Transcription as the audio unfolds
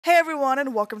Hey everyone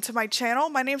and welcome to my channel.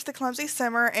 My name's The Clumsy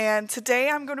Simmer and today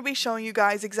I'm going to be showing you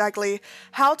guys exactly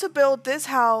how to build this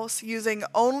house using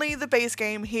only the base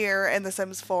game here in The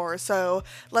Sims 4. So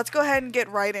let's go ahead and get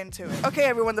right into it. Okay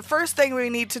everyone, the first thing we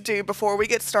need to do before we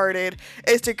get started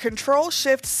is to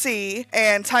Control-Shift-C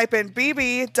and type in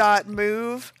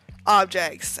bb.move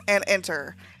objects and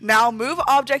enter. Now move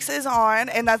objects is on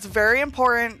and that's very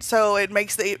important, so it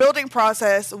makes the building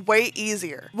process way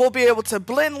easier. We'll be able to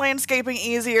blend landscaping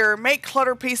easier, make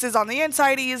clutter pieces on the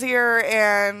inside easier,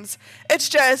 and it's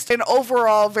just an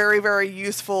overall very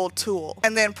useful tool.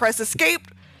 And then press escape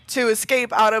to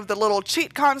escape out of the little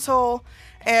cheat console.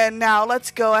 And now let's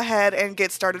go ahead and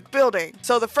get started building.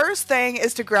 So the first thing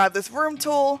is to grab this room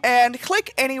tool and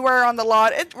click anywhere on the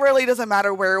lot. It really doesn't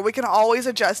matter where, we can always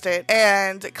adjust it.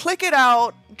 And click it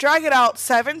out, drag it out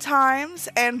 7 times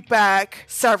and back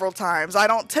several times. I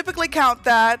don't typically count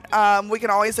that. We can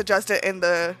always adjust it in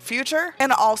the future.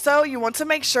 And also you want to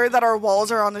make sure that our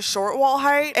walls are on the short wall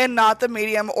height and not the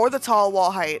medium or the tall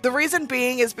wall height. The reason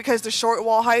being is because the short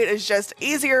wall height is just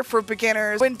easier for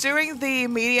beginners. When doing the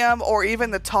medium or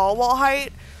even the tall wall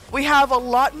height, we have a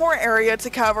lot more area to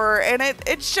cover and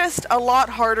it's just a lot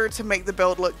harder to make the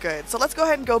build look good. So let's go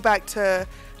ahead and go back to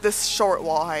this short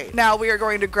wall height. Now we are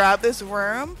going to grab this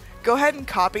room, go ahead and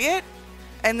copy it,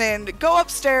 and then go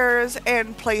upstairs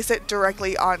and place it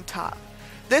directly on top.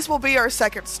 This will be our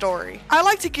second story. I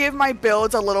like to give my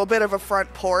builds a little bit of a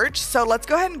front porch, so let's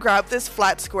go ahead and grab this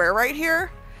flat square right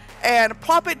here and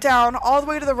plop it down all the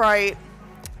way to the right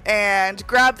and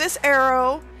grab this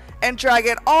arrow and drag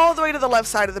it all the way to the left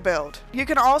side of the build. You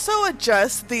can also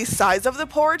adjust the size of the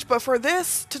porch, but for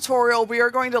this tutorial we are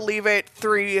going to leave it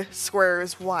 3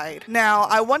 squares wide. Now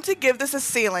I want to give this a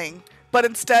ceiling, but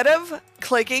instead of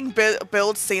clicking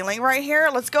build ceiling right here,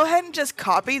 let's go ahead and just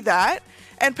copy that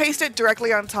and paste it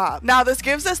directly on top. Now this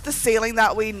gives us the ceiling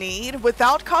that we need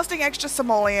without costing extra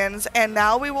simoleons, and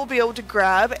now we will be able to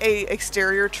grab a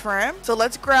exterior trim. So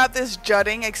let's grab this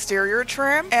jutting exterior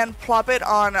trim and plop it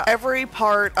on every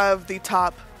part of the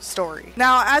top story.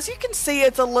 Now as you can see,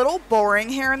 it's a little boring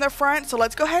here in the front, so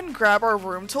let's go ahead and grab our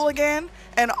room tool again,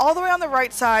 and all the way on the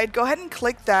right side, go ahead and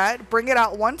click that, bring it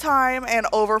out 1 time and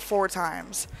over 4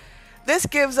 times. This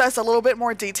gives us a little bit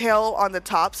more detail on the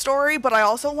top story, but I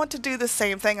also want to do the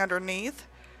same thing underneath.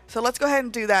 So let's go ahead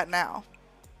and do that now.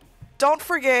 Don't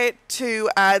forget to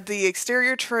add the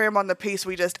exterior trim on the piece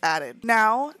we just added.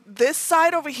 Now, this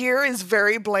side over here is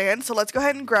very bland, so let's go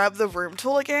ahead and grab the room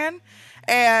tool again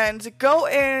and go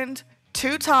in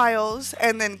 2 tiles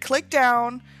and then click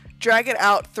down, drag it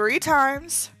out 3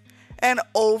 times and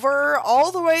over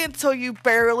all the way until you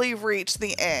barely reach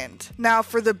the end. Now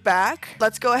for the back,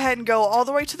 let's go ahead and go all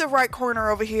the way to the right corner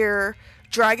over here,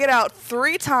 drag it out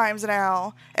 3 times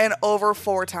now and over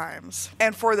 4 times.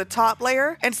 And for the top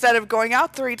layer, instead of going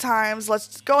out 3 times,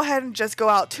 let's go ahead and just go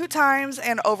out 2 times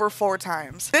and over 4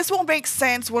 times. This will make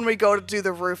sense when we go to do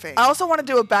the roofing. I also want to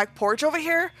do a back porch over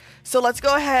here, so let's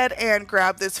go ahead and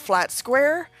grab this flat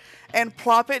square and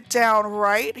plop it down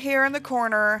right here in the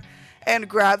corner and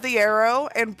grab the arrow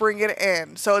and bring it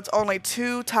in so it's only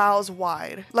 2 tiles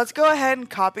wide. Let's go ahead and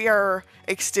copy our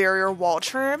exterior wall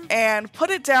trim and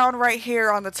put it down right here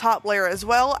on the top layer as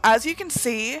well. As you can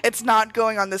see, it's not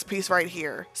going on this piece right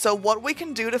here. So what we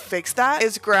can do to fix that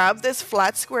is grab this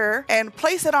flat square and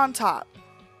place it on top.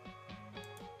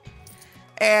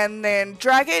 And then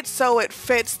drag it so it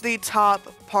fits the top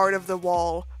part of the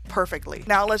wall perfectly.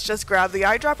 Now let's just grab the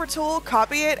eyedropper tool,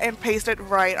 copy it, and paste it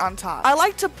right on top. I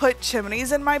like to put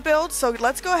chimneys in my build, so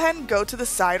let's go ahead and go to the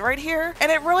side right here. And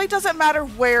it really doesn't matter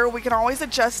where, we can always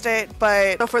adjust it,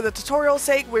 but for the tutorial's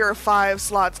sake, we are 5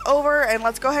 slots over, and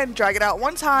let's go ahead and drag it out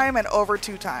 1 time and over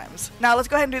 2 times. Now let's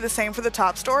go ahead and do the same for the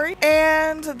top story,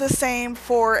 and the same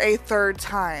for a 3rd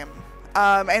time.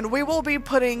 And we will be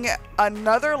putting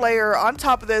another layer on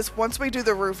top of this once we do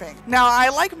the roofing. Now I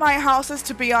like my houses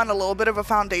to be on a little bit of a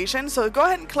foundation, so go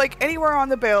ahead and click anywhere on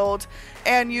the build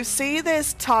and you see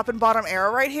this top and bottom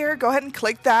arrow right here, go ahead and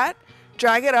click that,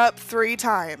 drag it up 3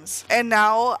 times, and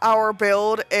now our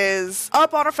build is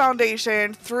up on a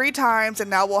foundation 3 times, and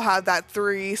now we'll have that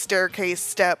 3 staircase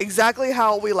step exactly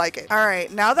how we like it.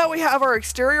 Alright, now that we have our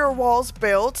exterior walls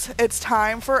built, it's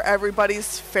time for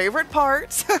everybody's favorite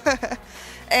part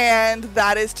and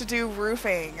that is to do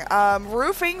roofing.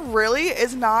 Roofing really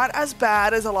is not as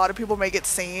bad as a lot of people make it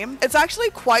seem. It's actually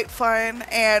quite fun,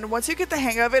 and once you get the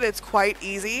hang of it, it's quite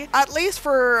easy, at least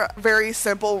for very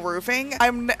simple roofing.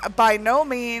 I'm by no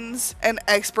means an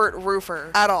expert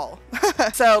roofer at all.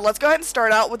 So let's go ahead and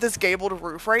start out with this gabled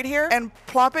roof right here and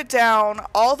plop it down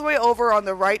all the way over on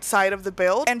the right side of the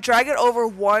build and drag it over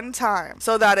one time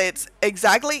so that it's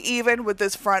exactly even with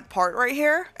this front part right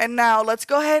here. And now let's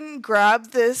go ahead and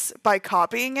grab this by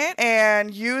copying it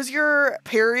and use your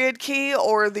period key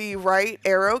or the right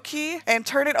arrow key and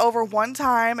turn it over one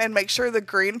time and make sure the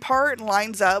green part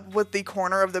lines up with the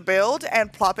corner of the build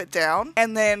and plop it down,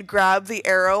 and then grab the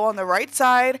arrow on the right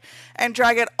side and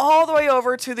drag it all the way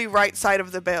over to the right side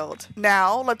of the build.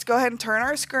 Now let's go ahead and turn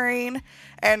our screen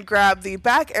and grab the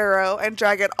back arrow and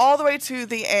drag it all the way to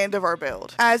the end of our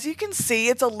build. As you can see,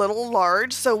 it's a little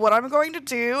large, so what I'm going to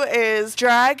do is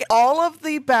drag all of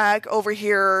the back over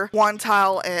here one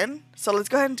tile in. So let's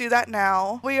go ahead and do that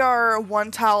now. We are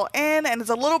one tile in and it's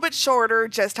a little bit shorter,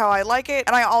 just how I like it.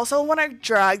 And I also want to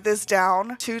drag this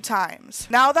down 2 times.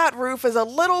 Now that roof is a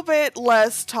little bit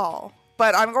less tall,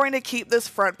 but I'm going to keep this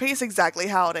front piece exactly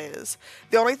how it is.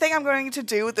 The only thing I'm going to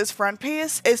do with this front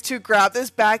piece is to grab this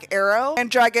back arrow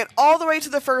and drag it all the way to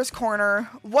the first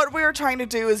corner. What we're trying to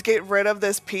do is get rid of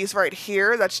this piece right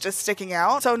here that's just sticking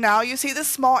out. So now you see this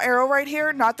small arrow right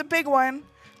here, not the big one,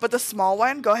 but the small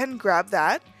one. Go ahead and grab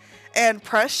that and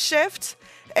press shift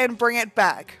and bring it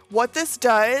back. What this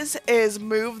does is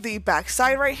move the back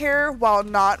side right here while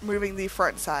not moving the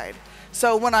front side.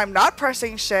 So when I'm not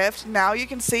pressing shift, now you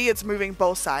can see it's moving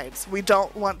both sides. We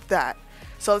don't want that.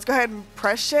 So let's go ahead and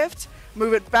press shift,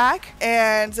 move it back,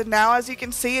 and now as you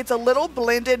can see, it's a little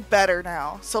blended better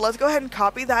now. So let's go ahead and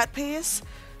copy that piece,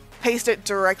 paste it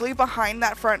directly behind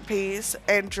that front piece,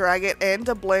 and drag it in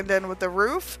to blend in with the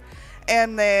roof.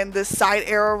 And then the side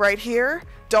arrow right here,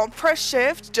 don't press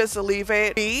shift, just leave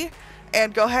it be.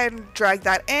 And go ahead and drag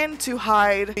that in to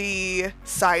hide the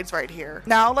sides right here.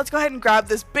 Now let's go ahead and grab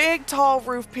this big tall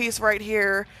roof piece right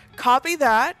here, copy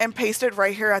that and paste it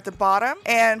right here at the bottom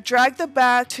and drag the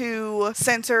back to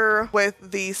center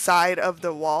with the side of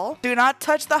the wall. Do not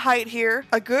touch the height here.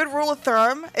 A good rule of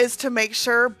thumb is to make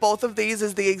sure both of these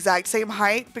is the exact same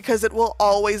height because it will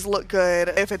always look good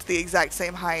if it's the exact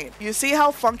same height. You see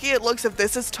how funky it looks if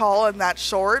this is tall and that's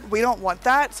short? We don't want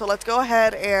that, so let's go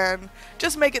ahead and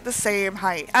just make it the same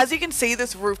height. As you can see,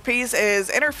 this roof piece is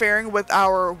interfering with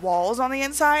our walls on the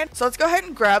inside. So let's go ahead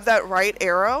and grab that right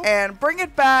arrow and bring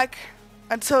it back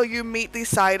until you meet the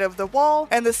side of the wall.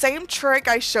 And the same trick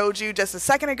I showed you just a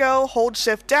second ago, hold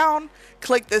shift down,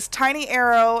 click this tiny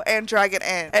arrow and drag it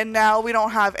in. And now we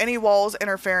don't have any walls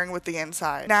interfering with the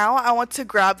inside. Now I want to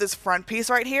grab this front piece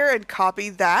right here and copy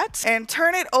that and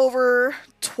turn it over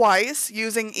twice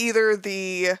using either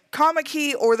the comma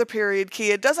key or the period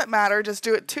key. It doesn't matter, just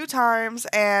do it 2 times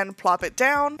and plop it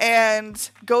down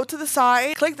and go to the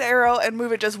side, click the arrow and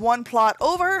move it just 1 plot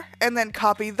over and then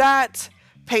copy that.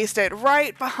 Paste it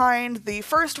right behind the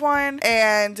first one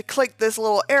and click this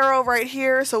little arrow right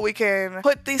here so we can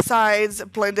put the sides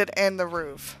blended in the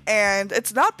roof. And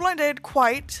it's not blended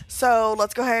quite, so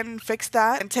let's go ahead and fix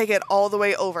that and take it all the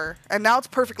way over. And now it's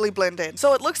perfectly blended.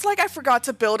 So it looks like I forgot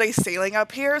to build a ceiling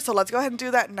up here, so let's go ahead and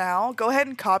do that now. Go ahead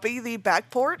and copy the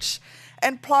back porch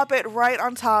and plop it right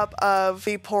on top of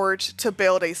the porch to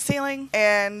build a ceiling.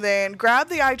 And then grab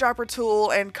the eyedropper tool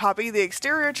and copy the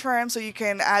exterior trim so you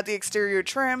can add the exterior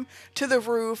trim to the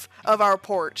roof of our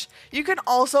porch. You can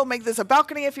also make this a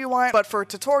balcony if you want, but for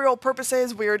tutorial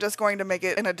purposes, we are just going to make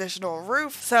it an additional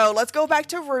roof. So let's go back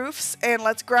to roofs and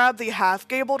let's grab the half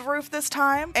gabled roof this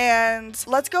time. And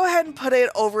let's go ahead and put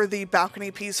it over the balcony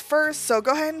piece first. So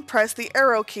go ahead and press the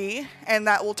arrow key and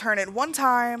that will turn it 1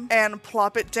 time and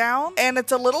plop it down. And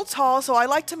it's a little tall, so I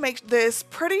like to make this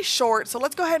pretty short. So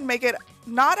let's go ahead and make it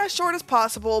not as short as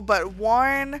possible, but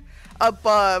one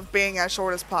above being as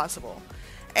short as possible.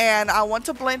 And I want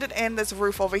to blend it in this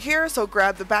roof over here, so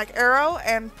grab the back arrow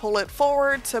and pull it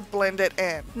forward to blend it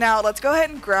in. Now let's go ahead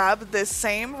and grab this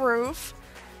same roof,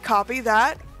 copy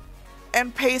that,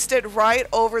 and paste it right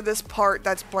over this part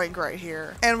that's blank right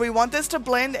here. And we want this to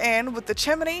blend in with the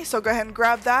chimney, so go ahead and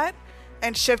grab that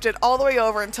and shift it all the way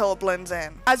over until it blends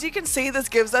in. As you can see, this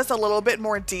gives us a little bit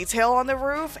more detail on the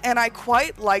roof, and I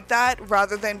quite like that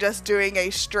rather than just doing a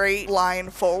straight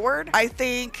line forward. I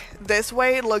think this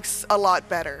way looks a lot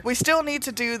better. We still need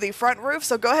to do the front roof,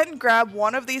 so go ahead and grab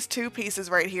one of these 2 pieces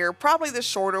right here, probably the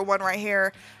shorter one right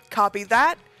here, copy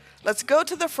that. Let's go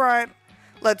to the front,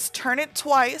 let's turn it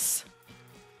twice,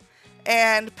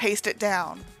 and paste it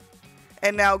down.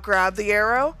 And now grab the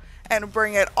arrow and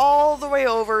bring it all the way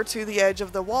over to the edge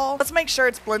of the wall. Let's make sure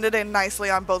it's blended in nicely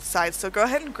on both sides. So go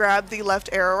ahead and grab the left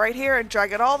arrow right here and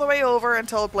drag it all the way over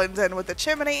until it blends in with the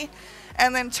chimney.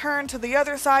 and then turn to the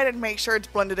other side and make sure it's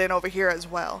blended in over here as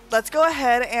well. Let's go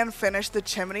ahead and finish the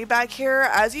chimney back here.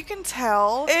 As you can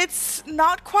tell, it's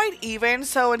not quite even,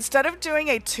 so instead of doing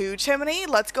a 2 chimney,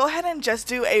 let's go ahead and just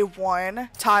do a 1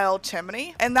 tile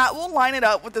chimney, and that will line it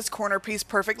up with this corner piece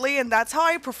perfectly, and that's how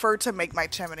I prefer to make my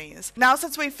chimneys. Now,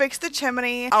 since we fixed the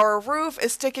chimney, our roof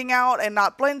is sticking out and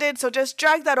not blended, so just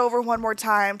drag that over one more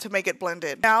time to make it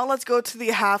blended. Now let's go to the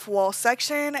half wall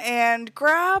section and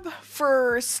grab,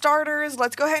 for starters,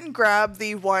 let's go ahead and grab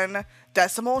the 1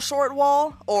 decimal short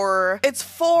wall, or it's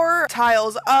 4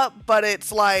 tiles up, but it's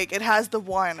like it has the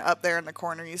 1 up there in the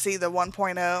corner. You see the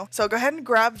 1.0. So go ahead and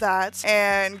grab that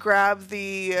and grab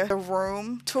the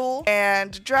room tool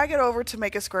and drag it over to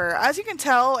make a square. As you can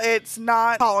tell, it's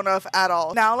not tall enough at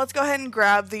all. Now let's go ahead and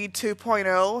grab the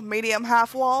 2.0 medium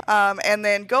half wall, and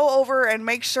then go over and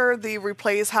make sure the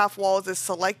replace half walls is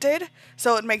selected,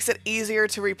 so it makes it easier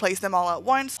to replace them all at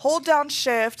once. Hold down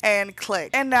shift and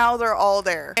click, and now they're all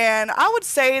there. And I would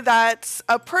say that's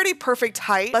a pretty perfect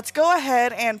height. Let's go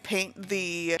ahead and paint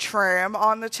the trim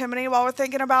on the chimney while we're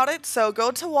thinking about it. So go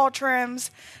to wall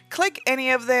trims, click any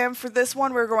of them. For this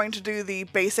one, we're going to do the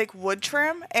basic wood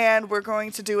trim, and we're going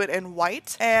to do it in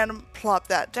white, and plop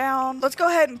that down. Let's go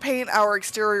ahead and paint our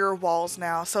exterior walls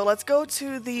now. So let's go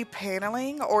to the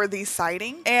paneling or the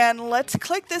siding, and let's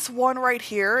click this one right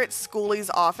here. It's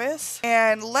Schoolie's office,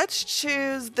 and let's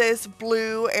choose this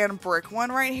blue and brick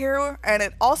one right here, and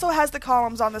it also has the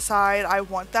columns on the side. I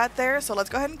want that there, so let's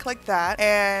go ahead and click that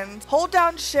and hold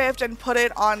down shift and put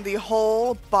it on the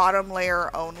whole bottom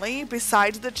layer only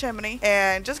besides the chimney,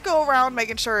 and just go around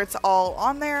making sure it's all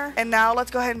on there. And now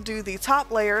let's go ahead and do the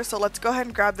top layer. So let's go ahead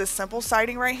and grab this simple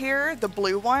siding right here, the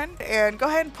blue one, and go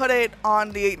ahead and put it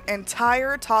on the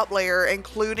entire top layer,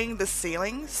 including the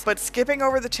ceilings, but skipping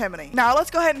over the chimney. Now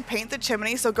let's go ahead and paint the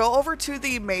chimney. So go over to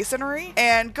the masonry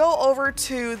and go over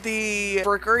to the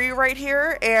brickery right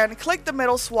here and click the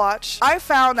middle swatch. I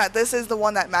found that this is the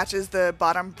one that matches the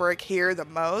bottom brick here the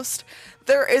most.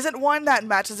 There isn't one that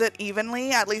matches it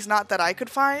evenly, at least not that I could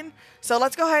find. So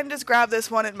let's go ahead and just grab this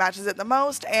one, it matches it the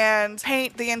most, and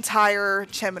paint the entire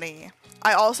chimney.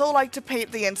 I also like to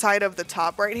paint the inside of the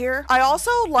top right here. I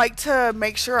also like to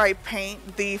make sure I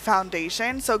paint the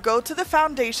foundation. So go to the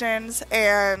foundations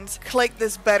and click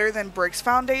this Better Than Bricks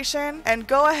foundation, and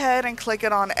go ahead and click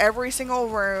it on every single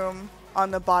room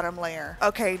on the bottom layer.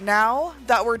 Okay, now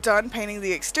that we're done painting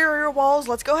the exterior walls,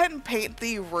 let's go ahead and paint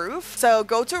the roof. So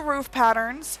go to roof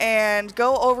patterns and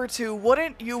go over to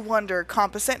Wouldn't You Wonder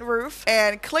composite roof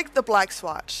and click the black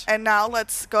swatch. And now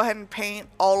let's go ahead and paint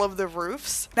all of the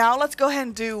roofs. Now let's go ahead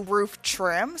and do roof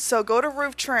trim. So go to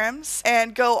roof trims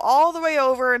and go all the way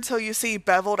over until you see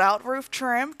beveled out roof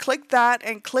trim. Click that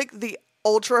and click the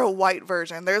ultra white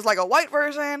version. There's like a white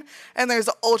version and there's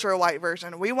an ultra white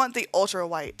version. We want the ultra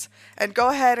white, and go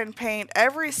ahead and paint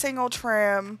every single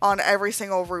trim on every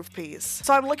single roof piece.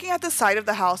 So I'm looking at the side of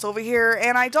the house over here,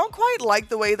 and I don't quite like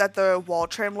the way that the wall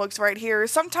trim looks right here.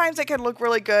 Sometimes it can look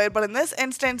really good, but in this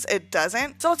instance it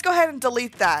doesn't. So let's go ahead and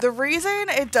delete that. The reason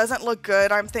it doesn't look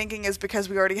good, I'm thinking, is because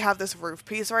we already have this roof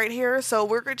piece right here. So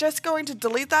we're just going to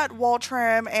delete that wall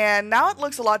trim, and now it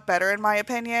looks a lot better in my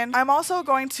opinion. I'm also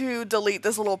going to delete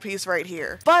this little piece right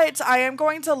here, but I am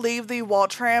going to leave the wall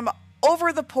trim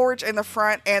over the porch in the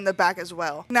front and the back as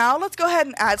well. Now let's go ahead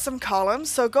and add some columns.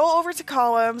 So go over to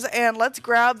columns and let's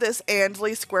grab this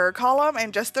Ansley square column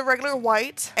and just the regular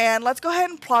white, and let's go ahead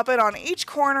and plop it on each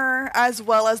corner as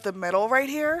well as the middle right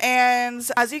here. And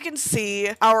as you can see,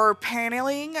 our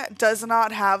paneling does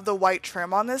not have the white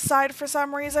trim on this side for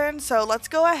some reason. So let's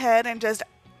go ahead and just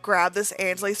grab this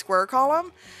Ansley square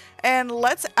column and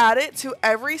let's add it to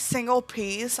every single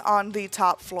piece on the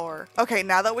top floor. Okay,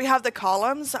 now that we have the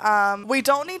columns, we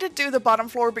don't need to do the bottom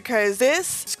floor because this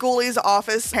Schoolie's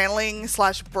office paneling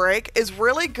slash brick is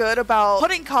really good about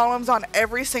putting columns on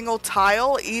every single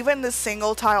tile, even the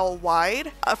single tile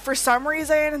wide. For some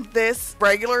reason, this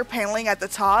regular paneling at the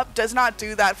top does not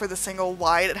do that for the single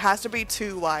wide. It has to be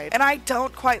 2 wide, and I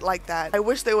don't quite like that. I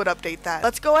wish they would update that.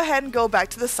 Let's go ahead and go back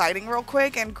to the siding real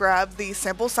quick and grab the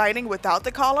simple siding without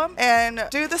the column and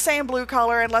do the same blue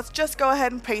color, and let's just go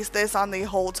ahead and paste this on the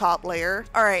whole top layer.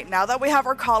 Alright, now that we have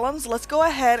our columns, let's go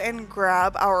ahead and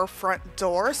grab our front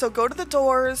door. So go to the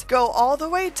doors, go all the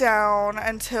way down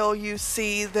until you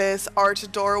see this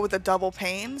arched door with the double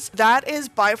panes. That is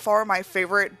by far my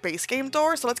favorite base game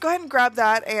door, so let's go ahead and grab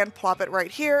that and plop it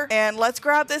right here. And let's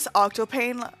grab this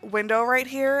octopane window right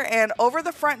here, and over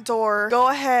the front door, go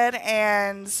ahead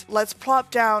and let's plop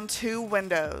down 2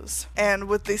 windows. And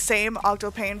with the same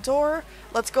octopane door.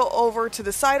 Let's go over to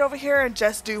the side over here and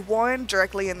just do one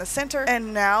directly in the center.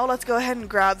 And now let's go ahead and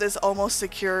grab this almost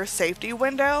secure safety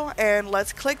window and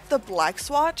let's click the black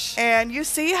swatch. And you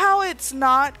see how it's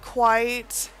not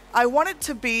quite... I want it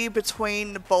to be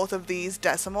between both of these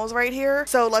decimals right here.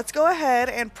 So let's go ahead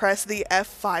and press the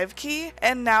F5 key.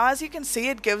 And now as you can see,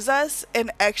 it gives us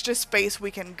an extra space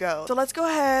we can go. So let's go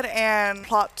ahead and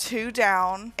plop 2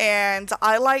 down. And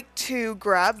I like to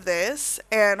grab this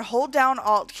and hold down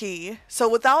Alt key. So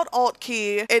without Alt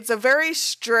key, it's a very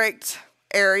strict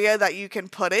area that you can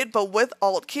put it, but with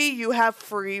Alt key you have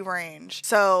free range.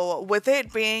 So with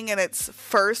it being in its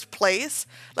first place,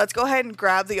 let's go ahead and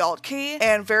grab the Alt key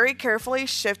and very carefully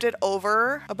shift it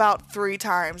over about 3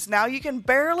 times. Now you can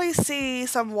barely see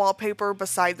some wallpaper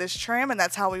beside this trim, and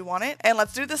that's how we want it. And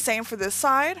let's do the same for this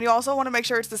side. You also want to make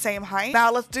sure it's the same height.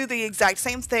 Now let's do the exact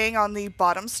same thing on the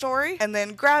bottom story and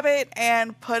then grab it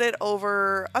and put it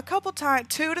over a couple times,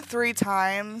 2 to 3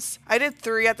 times. I did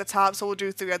 3 at the top, so we'll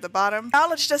do 3 at the bottom. Now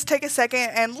let's just take a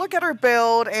second and look at our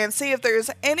build and see if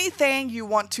there's anything you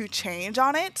want to change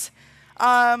on it.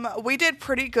 We did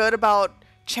pretty good about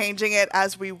changing it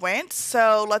as we went,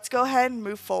 so let's go ahead and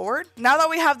move forward. Now that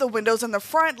we have the windows in the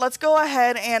front, let's go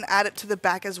ahead and add it to the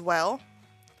back as well.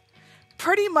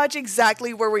 Pretty much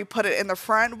exactly where we put it in the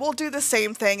front, we'll do the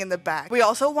same thing in the back. We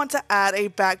also want to add a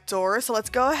back door, so let's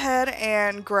go ahead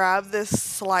and grab this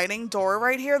sliding door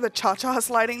right here, the cha-cha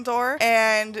sliding door,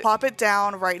 and plop it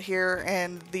down right here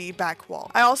in the back wall.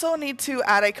 I also need to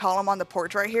add a column on the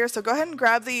porch right here, so go ahead and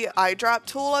grab the eyedrop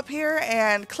tool up here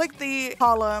and click the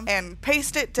column and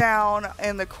paste it down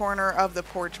in the corner of the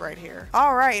porch right here.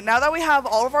 Alright, now that we have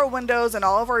all of our windows and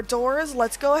all of our doors,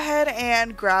 let's go ahead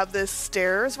and grab this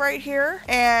stairs right here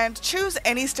and choose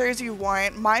any stairs you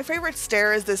want. My favorite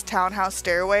stair is this townhouse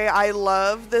stairway. I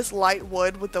love this light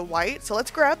wood with the white, so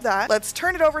let's grab that. Let's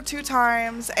turn it over 2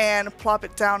 times and plop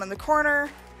it down in the corner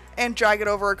and drag it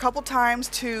over a couple times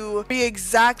to be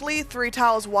exactly 3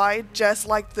 tiles wide, just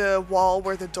like the wall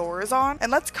where the door is on.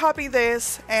 And let's copy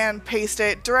this and paste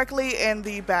it directly in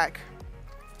the back.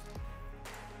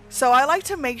 So I like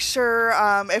to make sure,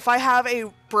 if I have a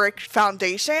brick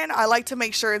foundation, I like to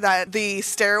make sure that the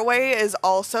stairway is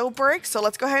also brick. So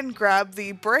let's go ahead and grab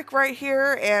the brick right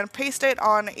here and paste it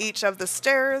on each of the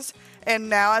stairs. And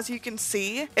now, as you can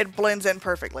see, it blends in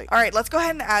perfectly. All right, let's go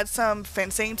ahead and add some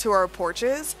fencing to our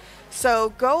porches.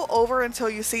 So go over until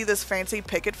you see this fancy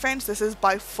picket fence. This is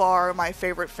by far my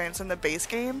favorite fence in the base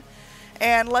game.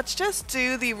 And let's just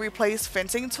do the replace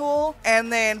fencing tool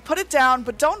and then put it down,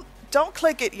 but don't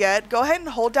click it yet. Go ahead and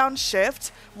hold down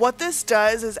shift. What this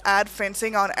does is add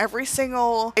fencing on every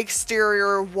single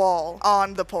exterior wall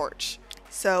on the porch.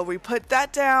 So we put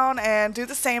that down and do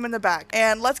the same in the back.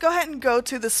 And let's go ahead and go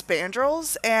to the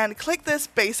spandrels and click this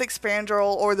basic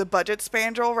spandrel or the budget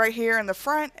spandrel right here in the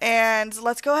front. And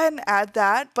let's go ahead and add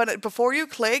that. But before you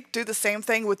click, do the same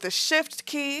thing with the shift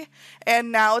key.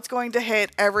 And now it's going to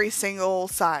hit every single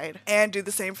side. And do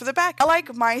the same for the back. I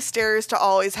like my stairs to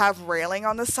always have railing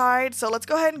on the side. So let's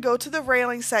go ahead and go to the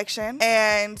railing section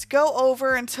and go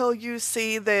over until you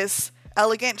see this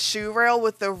elegant shoe rail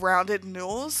with the rounded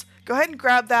newels. Go ahead and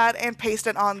grab that and paste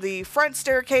it on the front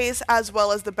staircase as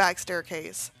well as the back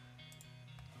staircase.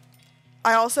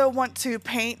 I also want to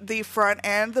paint the front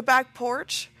and the back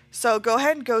porch. So go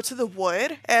ahead and go to the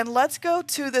wood and let's go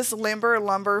to this Limber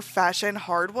Lumber Fashion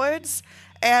Hardwoods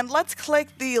and let's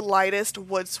click the lightest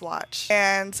wood swatch.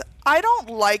 And I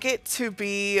don't like it to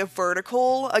be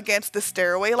vertical against the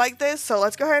stairway like this, so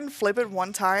let's go ahead and flip it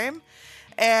 1 time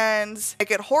and make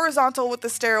it horizontal with the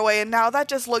stairway, and now that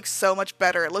just looks so much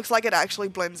better. It looks like it actually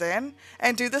blends in.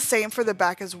 And do the same for the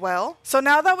back as well. So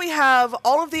now that we have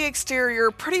all of the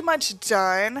exterior pretty much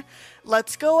done,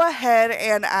 let's go ahead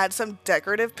and add some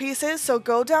decorative pieces. So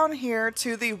go down here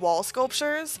to the wall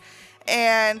sculptures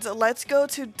and let's go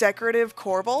to decorative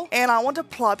corbel, and I want to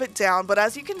plop it down, but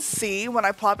as you can see when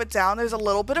I plop it down there's a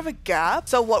little bit of a gap.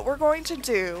 So what we're going to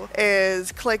do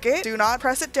is click it, do not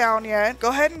press it down yet, go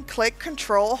ahead and click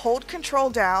control, hold control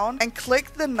down and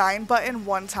click the 9 button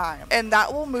 1 time, and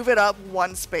that will move it up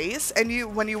 1 space.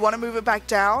 And when you want to move it back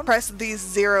down, press the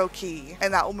 0 key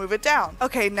and that will move it down.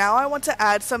 Okay, now I want to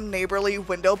add some neighborly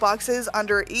window boxes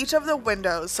under each of the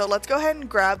windows. So let's go ahead and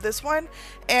grab this one,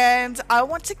 and I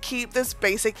want to keep this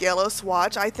basic yellow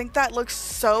swatch. I think that looks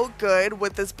so good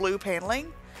with this blue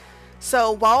paneling.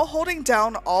 So while holding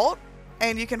down Alt,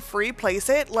 and you can free place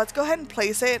it. Let's go ahead and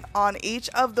place it on each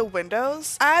of the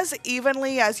windows as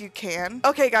evenly as you can.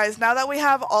 Okay guys, now that we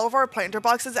have all of our planter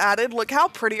boxes added, look how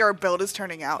pretty our build is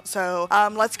turning out. So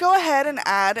let's go ahead and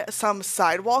add some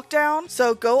sidewalk down.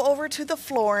 So go over to the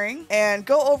flooring and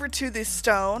go over to the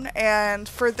stone, and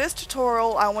for this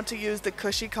tutorial I want to use the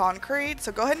cushy concrete,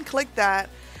 so go ahead and click that.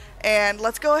 And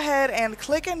let's go ahead and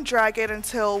click and drag it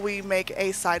until we make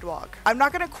a sidewalk. I'm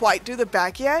not going to quite do the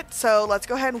back yet, so let's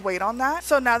go ahead and wait on that.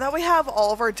 So now that we have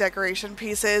all of our decoration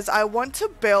pieces, I want to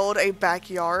build a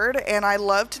backyard, and I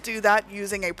love to do that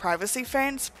using a privacy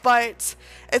fence, but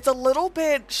it's a little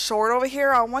bit short over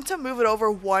here. I want to move it over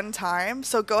one time,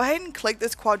 so go ahead and click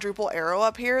this quadruple arrow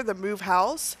up here, the move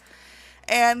house,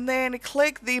 and then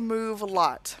click the move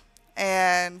lot.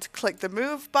 And click the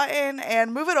move button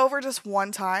and move it over just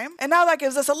one time. And now that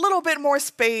gives us a little bit more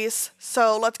space.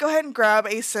 So let's go ahead and grab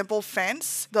a simple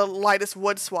fence, the lightest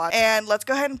wood swatch, and let's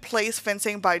go ahead and place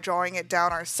fencing by drawing it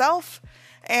down ourselves.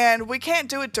 And we can't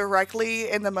do it directly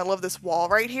in the middle of this wall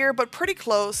right here, but pretty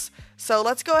close. So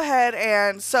let's go ahead,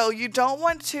 and so you don't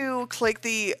want to click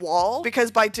the wall, because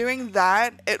by doing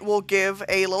that, it will give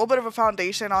a little bit of a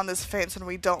foundation on this fence, and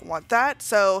we don't want that.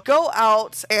 So go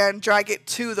out and drag it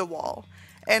to the wall.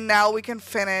 And now we can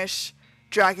finish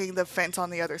dragging the fence on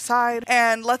the other side,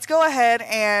 and let's go ahead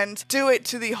and do it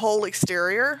to the whole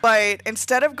exterior, but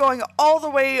instead of going all the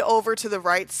way over to the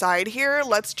right side here,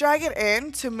 let's drag it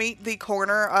in to meet the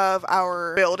corner of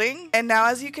our building. And now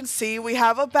as you can see, we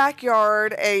have a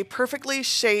backyard, a perfectly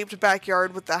shaped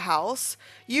backyard with the house.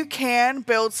 You can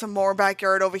build some more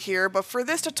backyard over here, but for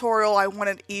this tutorial I want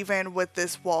it even with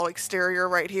this wall exterior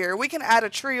right here. We can add a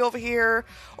tree over here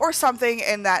or something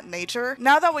in that nature.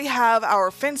 Now that we have our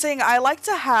fencing, I like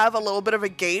to have a little bit of a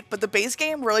gate, but the base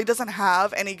game really doesn't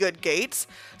have any good gates.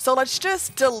 So let's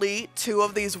just delete two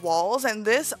of these walls, and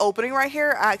this opening right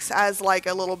here acts as like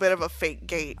a little bit of a fake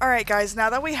gate. Alright guys,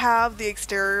 now that we have the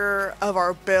exterior of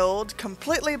our build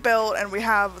completely built and we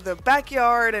have the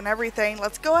backyard and everything,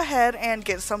 let's go ahead and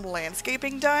get some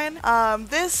landscaping done.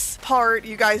 This part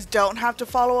you guys don't have to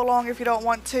follow along if you don't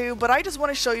want to, but I just want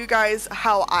to show you guys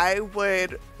how I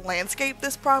would landscape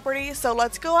this property. So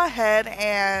let's go ahead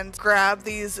and grab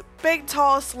these big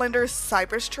tall slender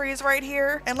cypress trees right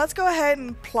here, and let's go ahead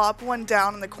and plop one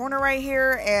down in the corner right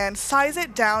here and size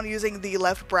it down using the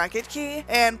left bracket key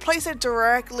and place it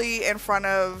directly in front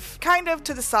of, kind of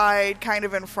to the side, kind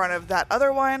of in front of that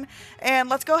other one. And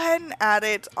let's go ahead and add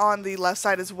it on the left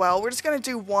side as well. We're just going to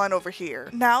do one over here.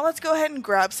 Now let's go ahead and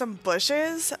grab some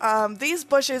bushes. These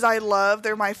bushes I love,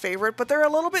 they're my favorite, but they're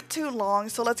a little bit too long,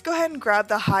 so let's go ahead and grab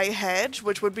the high hedge,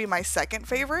 which would be my second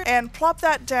favorite, and plop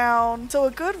that down. So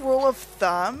a good rule of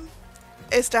thumb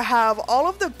is to have all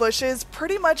of the bushes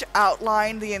pretty much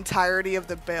outline the entirety of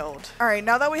the build. Alright,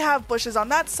 now that we have bushes on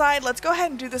that side, let's go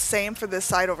ahead and do the same for this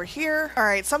side over here.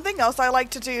 Alright, something else I like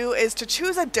to do is to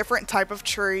choose a different type of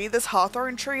tree. This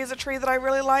hawthorn tree is a tree that I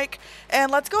really like, and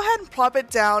let's go ahead and plop it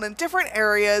down in different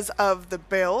areas of the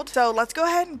build. So let's go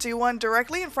ahead and do one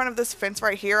directly in front of this fence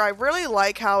right here. I really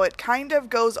like how it kind of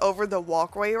goes over the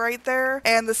walkway right there,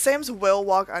 and the Sims will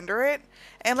walk under it.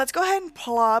 And let's go ahead and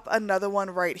plop another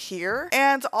one right here,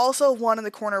 and also one in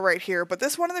the corner right here. But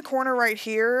this one in the corner right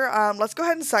here, let's go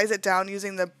ahead and size it down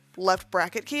using the left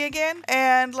bracket key again,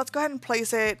 and let's go ahead and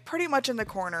place it pretty much in the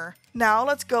corner. Now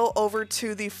let's go over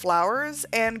to the flowers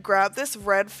and grab this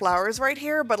red flowers right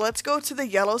here, but let's go to the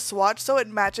yellow swatch so it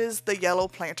matches the yellow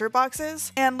planter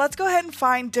boxes. And let's go ahead and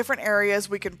find different areas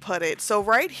we can put it. So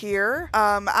right here,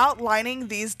 outlining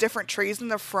these different trees in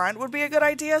the front would be a good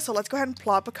idea. So let's go ahead and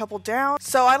plop a couple down.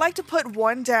 So I like to put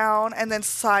one down and then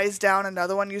size down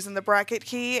another one using the bracket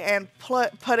key and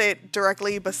put it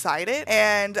directly beside it.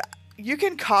 And you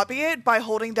can copy it by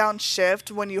holding down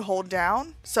shift when you hold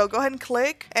down. So go ahead and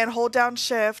click and hold down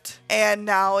shift, and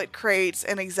now it creates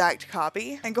an exact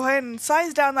copy. And go ahead and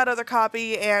size down that other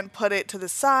copy and put it to the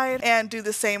side, and do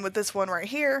the same with this one right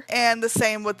here, and the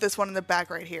same with this one in the back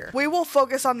right here. We will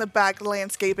focus on the back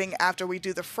landscaping after we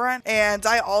do the front. And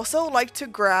I also like to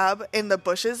grab in the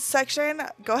bushes section,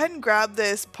 go ahead and grab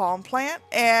this palm plant,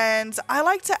 and I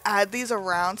like to add these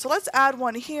around. So let's add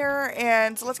one here,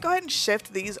 and let's go ahead and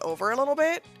shift these over a little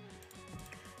bit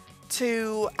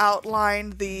to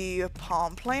outline the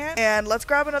palm plant. And let's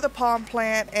grab another palm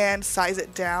plant and size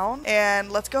it down,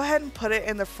 and let's go ahead and put it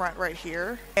in the front right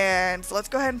here. And let's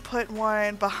go ahead and put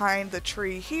one behind the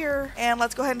tree here, and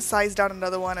let's go ahead and size down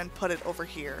another one and put it over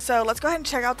here. So let's go ahead and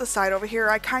check out the side over here.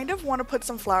 I kind of want to put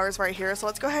some flowers right here, so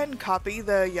let's go ahead and copy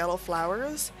the yellow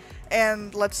flowers,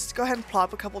 and let's go ahead and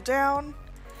plop a couple down.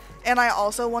 And I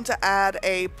also want to add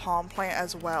a palm plant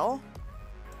as well.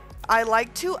 I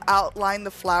like to outline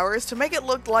the flowers to make it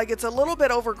look like it's a little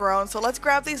bit overgrown. So let's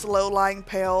grab these low-lying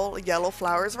pale yellow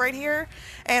flowers right here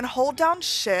and hold down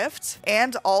Shift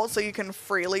and Alt so you can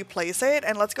freely place it.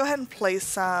 And let's go ahead and place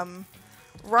some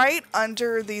right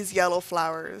under these yellow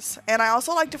flowers. And I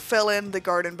also like to fill in the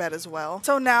garden bed as well.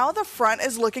 So now the front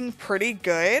is looking pretty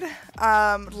good.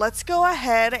 Let's go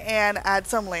ahead and add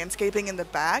some landscaping in the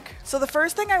back. So the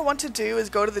first thing I want to do is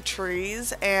go to the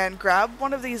trees and grab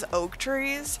one of these oak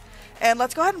trees. And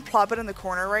let's go ahead and plop it in the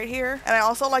corner right here. And I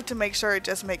also like to make sure it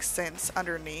just makes sense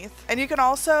underneath. And you can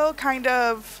also kind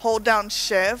of hold down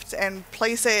Shift and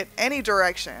place it any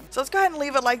direction. So let's go ahead and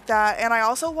leave it like that. And I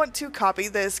also want to copy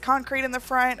this concrete in the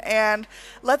front, and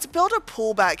let's build a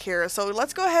pool back here. So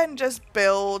let's go ahead and just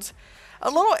build a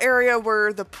little area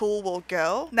where the pool will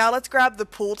go. Now let's grab the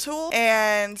pool tool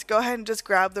and go ahead and just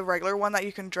grab the regular one that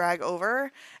you can drag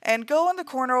over and go in the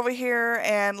corner over here,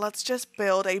 and let's just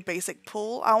build a basic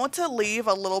pool. I want to leave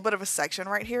a little bit of a section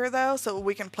right here though, so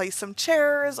we can place some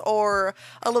chairs or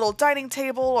a little dining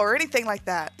table or anything like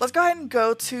that. Let's go ahead and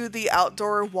go to the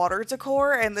outdoor water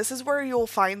decor, and this is where you'll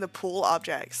find the pool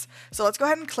objects. So let's go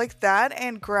ahead and click that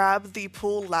and grab the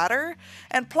pool ladder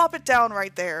and plop it down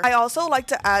right there. I also like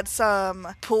to add some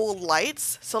pool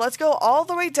lights, so let's go all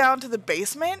the way down to the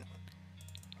basement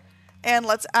and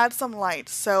let's add some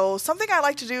lights. So something I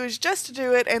like to do is just to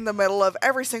do it in the middle of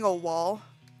every single wall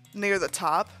near the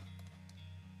top.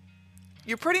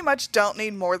 You pretty much don't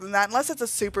need more than that unless it's a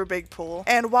super big pool.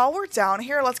 And while we're down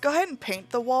here, let's go ahead and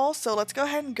paint the wall. So let's go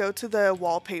ahead and go to the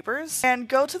wallpapers and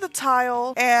go to the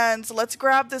tile, and let's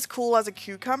grab this cool as a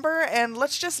cucumber and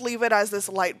let's just leave it as this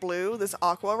light blue, this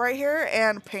aqua right here,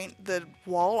 and paint the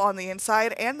wall on the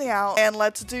inside and the out. And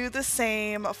let's do the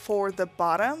same for the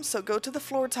bottom. So go to the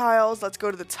floor tiles, let's go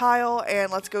to the tile,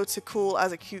 and let's go to cool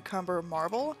as a cucumber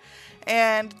marble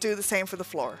and do the same for the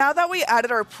floor. Now that we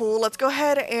added our pool, let's go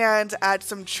ahead and add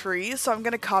some trees. So I'm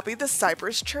going to copy the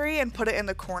cypress tree and put it in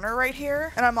the corner right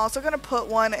here. And I'm also going to put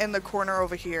one in the corner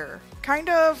over here, kind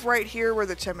of right here where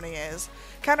the chimney is.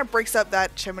 Kind of breaks up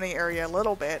that chimney area a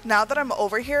little bit. Now that I'm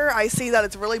over here, I see that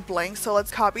it's really blank, so let's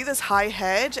copy this high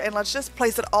hedge and let's just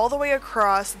place it all the way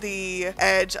across the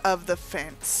edge of the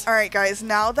fence. Alright guys,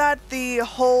 now that the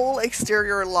whole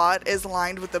exterior lot is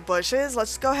lined with the bushes,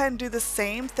 let's go ahead and do the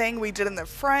same thing we did in the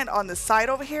front on the side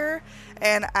over here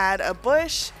and add a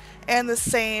bush. And the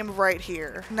same right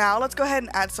here. Now let's go ahead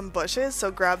and add some bushes.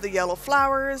 So grab the yellow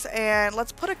flowers and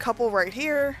let's put a couple right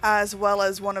here, as well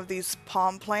as one of these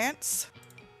palm plants.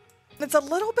 It's a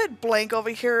little bit blank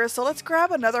over here, so let's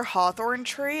grab another hawthorn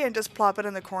tree and just plop it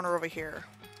in the corner over here.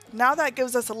 Now that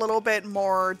gives us a little bit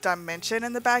more dimension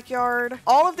in the backyard.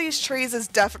 All of these trees is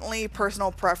definitely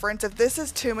personal preference. If this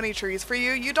is too many trees for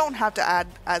you, you don't have to add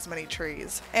as many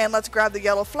trees. And let's grab the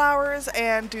yellow flowers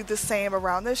and do the same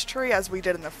around this tree as we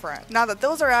did in the front. Now that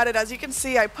those are added, as you can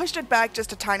see, I pushed it back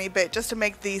just a tiny bit just to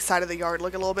make the side of the yard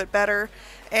look a little bit better.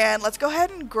 And let's go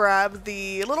ahead and grab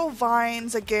the little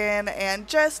vines again and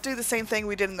just do the same thing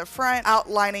we did in the front,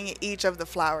 outlining each of the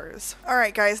flowers.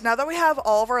 Alright guys, now that we have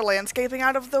all of our landscaping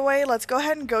out of the way, let's go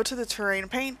ahead and go to the terrain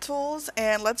paint tools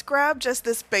and let's grab just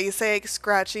this basic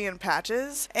scratchy and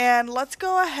patches. And let's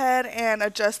go ahead and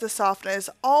adjust the softness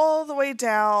all the way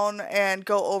down and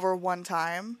go over one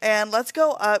time. And let's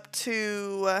go up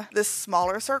to this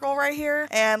smaller circle right here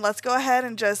and let's go ahead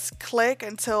and just click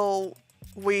until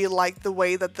we like the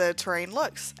way that the terrain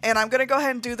looks. And I'm gonna go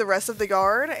ahead and do the rest of the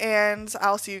yard and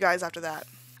I'll see you guys after that.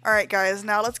 Alright guys,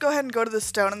 now let's go ahead and go to the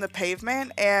stone and the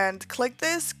pavement and click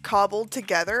this cobbled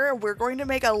together. We're going to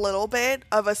make a little bit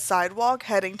of a sidewalk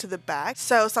heading to the back.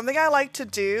 So something I like to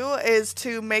do is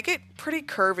to make it pretty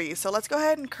curvy. So let's go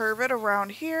ahead and curve it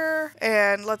around here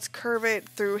and let's curve it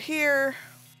through here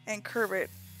and curve it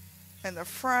in the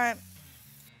front.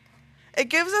 It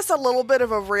gives us a little bit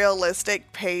of a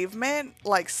realistic pavement,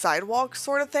 like sidewalk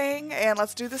sort of thing, and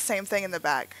let's do the same thing in the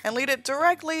back and lead it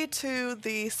directly to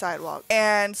the sidewalk.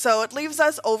 And so it leaves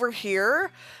us over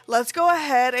here. Let's go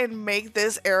ahead and make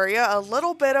this area a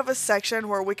little bit of a section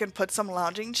where we can put some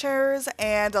lounging chairs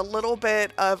and a little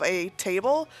bit of a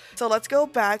table. So let's go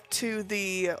back to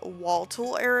the wall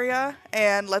tool area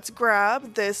and let's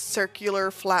grab this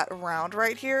circular flat round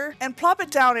right here and plop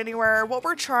it down anywhere. What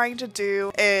we're trying to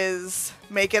do is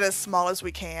make it as small as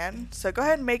we can. So go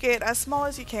ahead and make it as small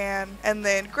as you can and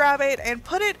then grab it and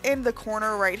put it in the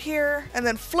corner right here and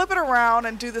then flip it around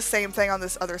and do the same thing on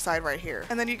this other side right here.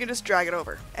 And then you can just drag it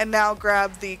over. And now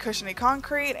grab the cushiony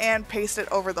concrete and paste it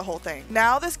over the whole thing.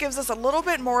 Now this gives us a little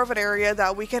bit more of an area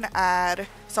that we can add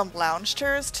some lounge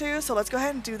chairs to. So let's go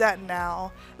ahead and do that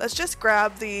now. Let's just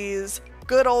grab these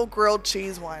good old grilled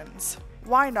cheese ones.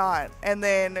 why not? And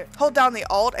then hold down the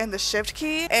Alt and the Shift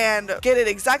key and get it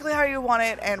exactly how you want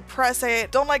it and press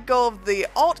it. Don't let go of the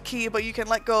Alt key, but you can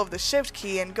let go of the Shift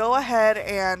key and go ahead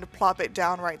and plop it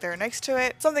down right there next to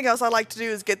it. Something else I like to do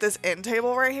is get this end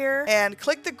table right here and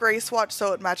click the gray swatch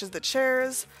so it matches the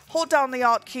chairs. Hold down the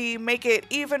Alt key, make it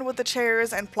even with the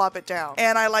chairs, and plop it down.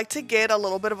 And I like to get a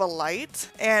little bit of a light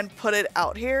and put it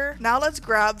out here. Now let's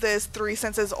grab this 3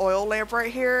 Senses oil lamp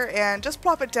right here and just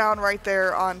plop it down right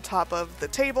there on top of the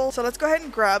table. So let's go ahead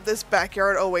and grab this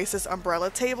Backyard Oasis umbrella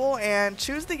table and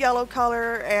choose the yellow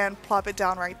color and plop it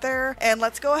down right there. And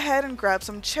let's go ahead and grab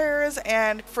some chairs.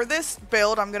 And for this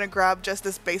build, I'm gonna grab just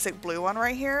this basic blue one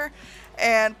right here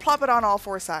and plop it on all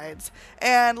 4 sides.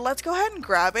 And let's go ahead and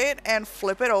grab it and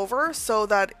flip it over so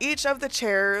that each of the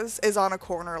chairs is on a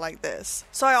corner like this.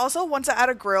 So I also want to add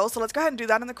a grill, so let's go ahead and do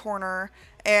that in the corner.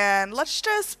 And let's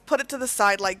just put it to the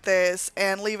side like this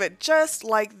and leave it just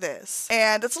like this.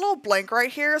 And it's a little blank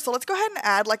right here, so let's go ahead and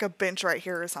add like a bench right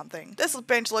here or something. This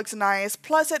bench looks nice,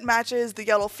 plus it matches the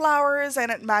yellow flowers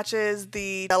and it matches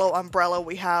the yellow umbrella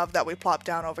we have that we plopped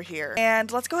down over here.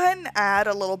 And let's go ahead and add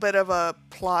a little bit of a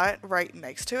plot right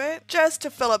next to it, just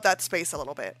to fill up that space a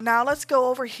little bit. Now let's go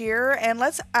over here and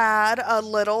let's add a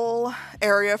little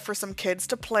area for some kids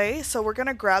to play. So we're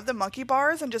gonna grab the monkey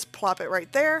bars and just plop it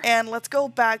right there. And let's go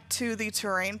back to the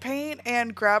terrain paint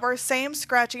and grab our same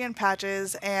scratchy and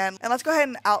patches and let's go ahead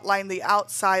and outline the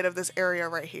outside of this area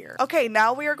right here. Okay,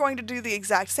 now we are going to do the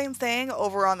exact same thing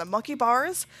over on the monkey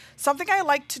bars. Something I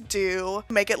like to do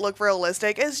to make it look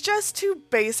realistic is just to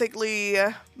basically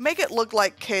make it look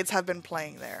like kids have been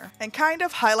playing there and kind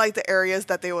of highlight the areas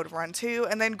that they would run to,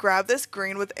 and then grab this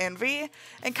green with envy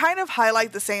and kind of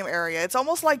highlight the same area. It's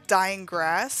almost like dying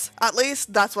grass. At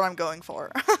least that's what I'm going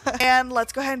for. And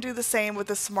let's go ahead and do the same with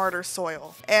the smarter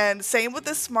soil. And same with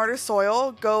the smarter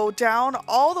soil, go down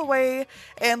all the way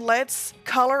and let's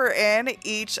color in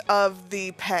each of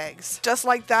the pegs. Just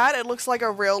like that, it looks like a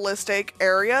realistic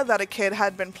area that a kid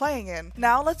had been playing in.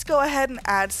 Now let's go ahead and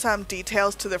add some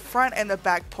details to the front and the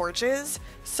back porches.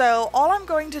 So all I'm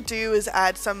going to do is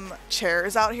add some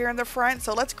chairs out here in the front.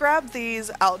 So let's grab these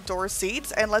outdoor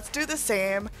seats and let's do the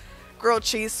same grilled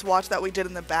cheese swatch that we did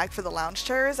in the back for the lounge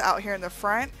chairs out here in the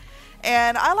front.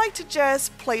 And I like to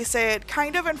just place it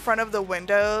kind of in front of the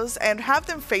windows and have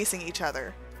them facing each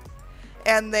other.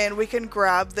 And then we can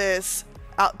grab this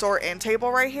outdoor end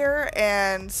table right here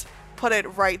and put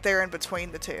it right there in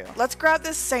between the two. Let's grab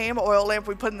this same oil lamp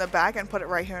we put in the back and put it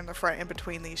right here in the front in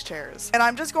between these chairs. And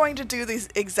I'm just going to do the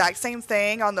exact same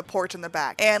thing on the porch in the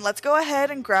back. And let's go ahead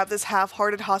and grab this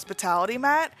half-hearted hospitality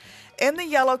mat in the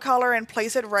yellow color and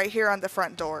place it right here on the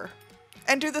front door.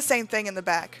 And do the same thing in the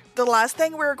back. The last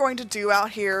thing we're going to do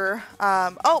out here,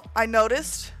 oh, I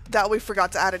noticed that we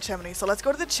forgot to add a chimney. So let's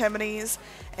go to the chimneys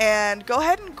and go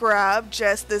ahead and grab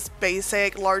just this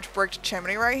basic large bricked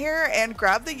chimney right here and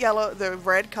grab the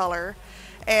red color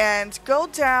and go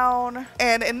down,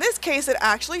 and in this case it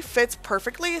actually fits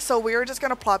perfectly, so we're just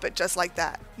gonna plop it just like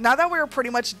that. Now that we're pretty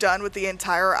much done with the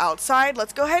entire outside,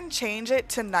 let's go ahead and change it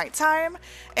to nighttime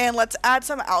and let's add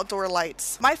some outdoor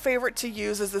lights. My favorite to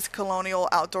use is this Colonial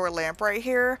outdoor lamp right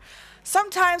here.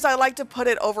 Sometimes I like to put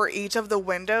it over each of the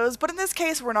windows, but in this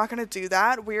case we're not going to do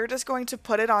that. We're just going to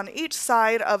put it on each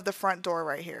side of the front door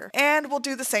right here. And we'll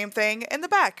do the same thing in the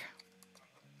back.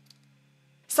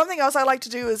 Something else I like to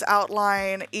do is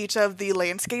outline each of the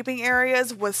landscaping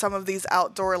areas with some of these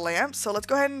outdoor lamps. So let's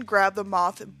go ahead and grab the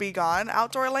Moth Begone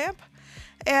outdoor lamp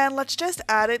and let's just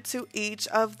add it to each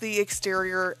of the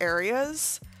exterior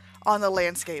areas on the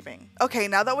landscaping. Okay,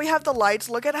 now that we have the lights,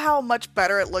 look at how much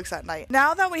better it looks at night.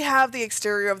 Now that we have the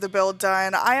exterior of the build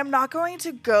done, I am not going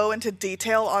to go into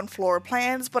detail on floor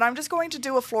plans, but I'm just going to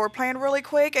do a floor plan really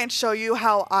quick and show you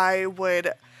how I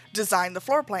would design the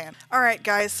floor plan. Alright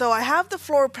guys, so I have the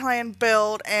floor plan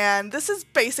built and this is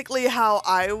basically how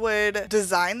I would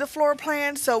design the floor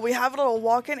plan. So we have a little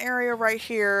walk-in area right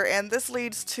here and this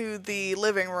leads to the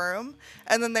living room,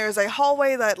 and then there's a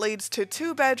hallway that leads to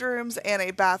 2 bedrooms and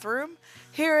a bathroom.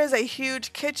 Here is a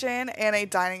huge kitchen and a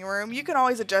dining room. You can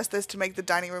always adjust this to make the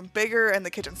dining room bigger and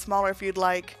the kitchen smaller if you'd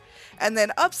like. And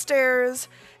then upstairs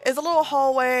is a little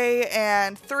hallway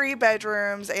and 3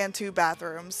 bedrooms and 2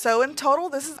 bathrooms. So in total,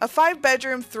 this is a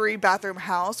 5-bedroom, 3-bathroom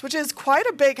house, which is quite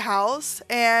a big house.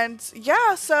 And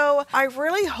yeah, so I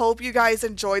really hope you guys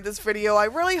enjoyed this video. I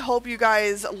really hope you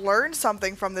guys learned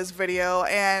something from this video.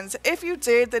 And if you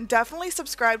did, then definitely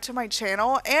subscribe to my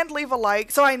channel and leave a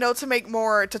like so I know to make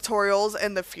more tutorials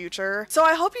in the future. So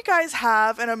I hope you guys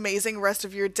have an amazing rest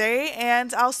of your day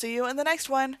and I'll see you in the next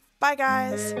one. Bye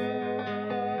guys.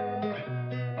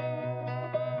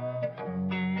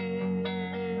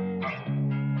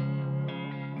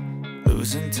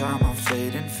 Losing time, I'm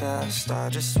fading fast. I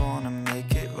just wanna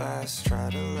make it last. Try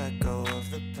to let go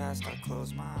of the past. I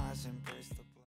close my eyes, embrace the